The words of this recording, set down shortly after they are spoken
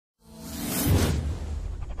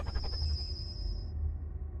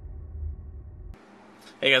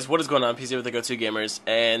Hey guys, what is going on? PC with the Go2 Gamers,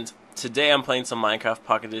 and today I'm playing some Minecraft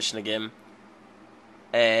Pocket Edition again.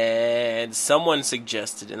 And someone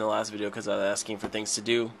suggested in the last video, because I was asking for things to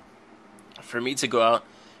do, for me to go out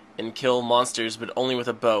and kill monsters, but only with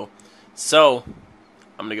a bow. So,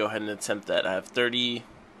 I'm going to go ahead and attempt that. I have 38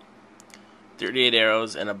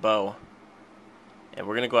 arrows and a bow. And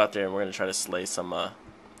we're going to go out there and we're going to try to slay some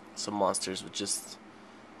monsters with just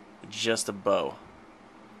a bow.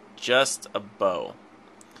 Just a bow.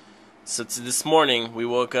 So this morning we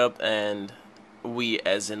woke up and we,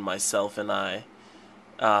 as in myself and I,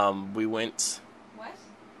 we went. What?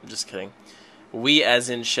 I'm just kidding. We, as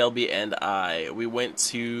in Shelby and I, we went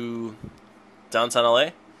to downtown LA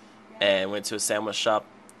and went to a sandwich shop,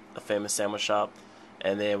 a famous sandwich shop,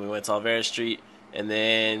 and then we went to Alvera Street, and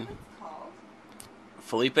then What's it called?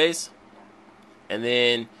 Felipe's, and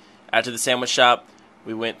then after the sandwich shop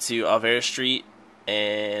we went to Alvera Street.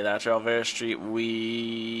 And after Alvera Street,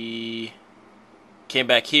 we came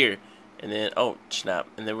back here. And then, oh, snap.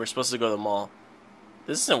 And then we're supposed to go to the mall.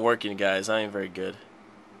 This isn't working, guys. I ain't very good.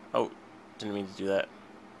 Oh, didn't mean to do that.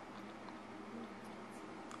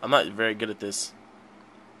 I'm not very good at this.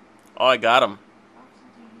 Oh, I got him.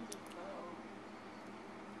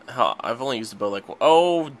 Hell, I've only used the bow like,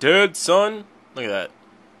 oh, dude, son. Look at that.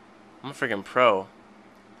 I'm a freaking pro.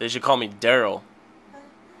 They should call me Daryl.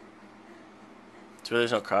 So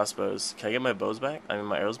there's no crossbows. Can I get my bows back? I mean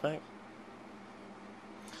my arrows back?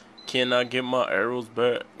 Can I get my arrows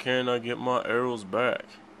back? Can I get my arrows back?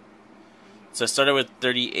 So I started with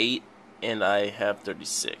 38 and I have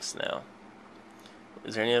 36 now.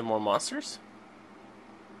 Is there any more monsters?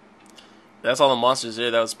 That's all the monsters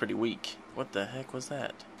there. That was pretty weak. What the heck was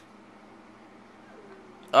that?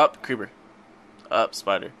 Up, creeper. Up,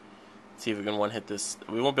 spider. Let's see if we can one hit this.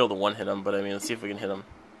 We won't be able to one hit him, but I mean, let's see if we can hit him.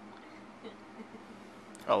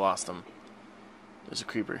 I lost him. There's a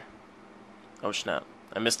creeper. Oh snap.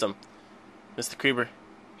 I missed him. Missed the creeper.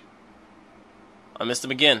 I missed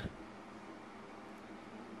him again.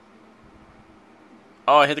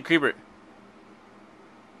 Oh, I hit the creeper.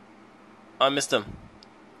 Oh, I missed him.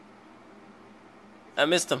 I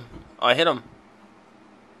missed him. Oh, I hit him.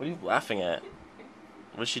 What are you laughing at?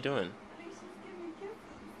 What's she doing?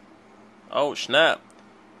 Oh snap.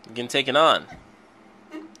 I'm getting taken on.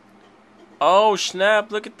 Oh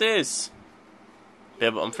snap, look at this.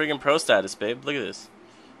 Babe, I'm freaking pro status, babe. Look at this.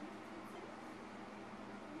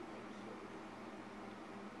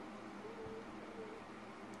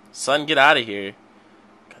 Son, get out of here.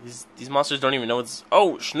 God, these monsters don't even know what's...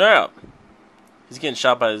 Oh, snap. He's getting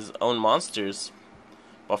shot by his own monsters.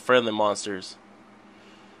 Well, friendly monsters.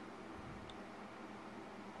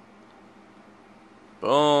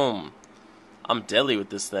 Boom. I'm deadly with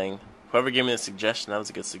this thing. Whoever gave me the suggestion, that was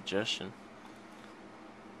a good suggestion.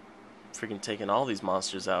 Freaking taking all these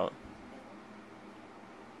monsters out.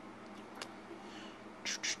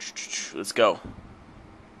 Let's go.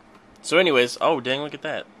 So anyways, oh dang, look at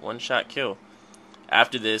that. One shot kill.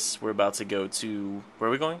 After this, we're about to go to... Where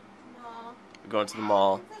are we going? No. We're going to the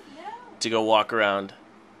mall to go walk around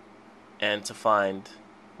and to find...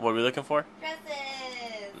 What are we looking for? Dresses.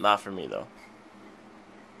 Not for me, though.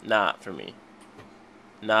 Not for me.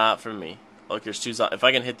 Not for me. Look, there's two... If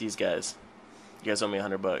I can hit these guys, you guys owe me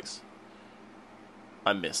 $100.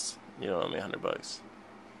 I missed. You don't owe me $100.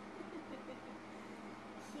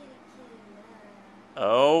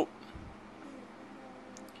 Oh.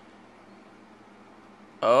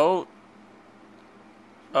 Oh.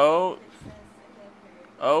 Oh.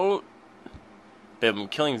 Oh. Babe, I'm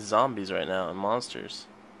killing zombies right now and monsters.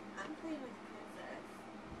 I'm playing with Princess.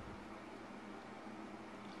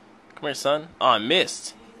 Come here, son. Oh, I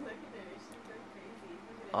missed. Look at her. She's so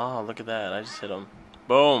crazy. Oh, look at that. I just hit him.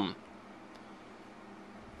 Boom.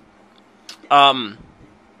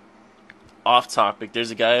 Off topic.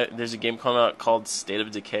 There's a game coming out called State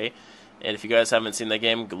of Decay, and if you guys haven't seen that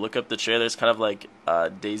game, look up the trailer. It's kind of like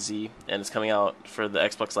DayZ, and it's coming out for the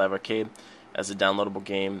Xbox Live Arcade as a downloadable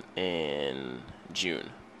game in June.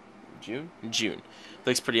 June.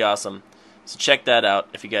 Looks pretty awesome. So check that out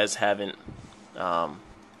if you guys haven't.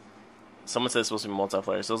 Someone said it's supposed to be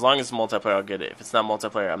multiplayer, so as long as it's multiplayer, I'll get it. If it's not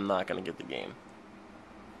multiplayer, I'm not gonna get the game.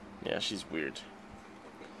 Yeah, she's weird.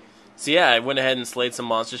 So yeah, I went ahead and slayed some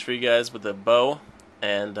monsters for you guys with a bow,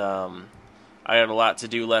 and I got a lot to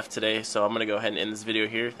do left today, so I'm going to go ahead and end this video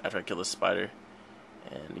here after I kill this spider,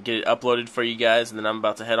 and get it uploaded for you guys, and then I'm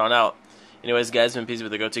about to head on out. Anyways, guys, been Peasy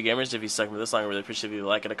with the Go2 Gamers. If you stuck with this long, I really appreciate if you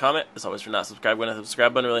like and a comment. As always, if you're not subscribed, go ahead and hit the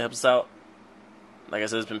subscribe button. It really helps us out. Like I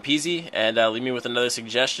said, it's been Peasy, and leave me with another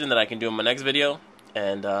suggestion that I can do in my next video,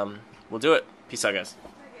 and we'll do it. Peace out, guys.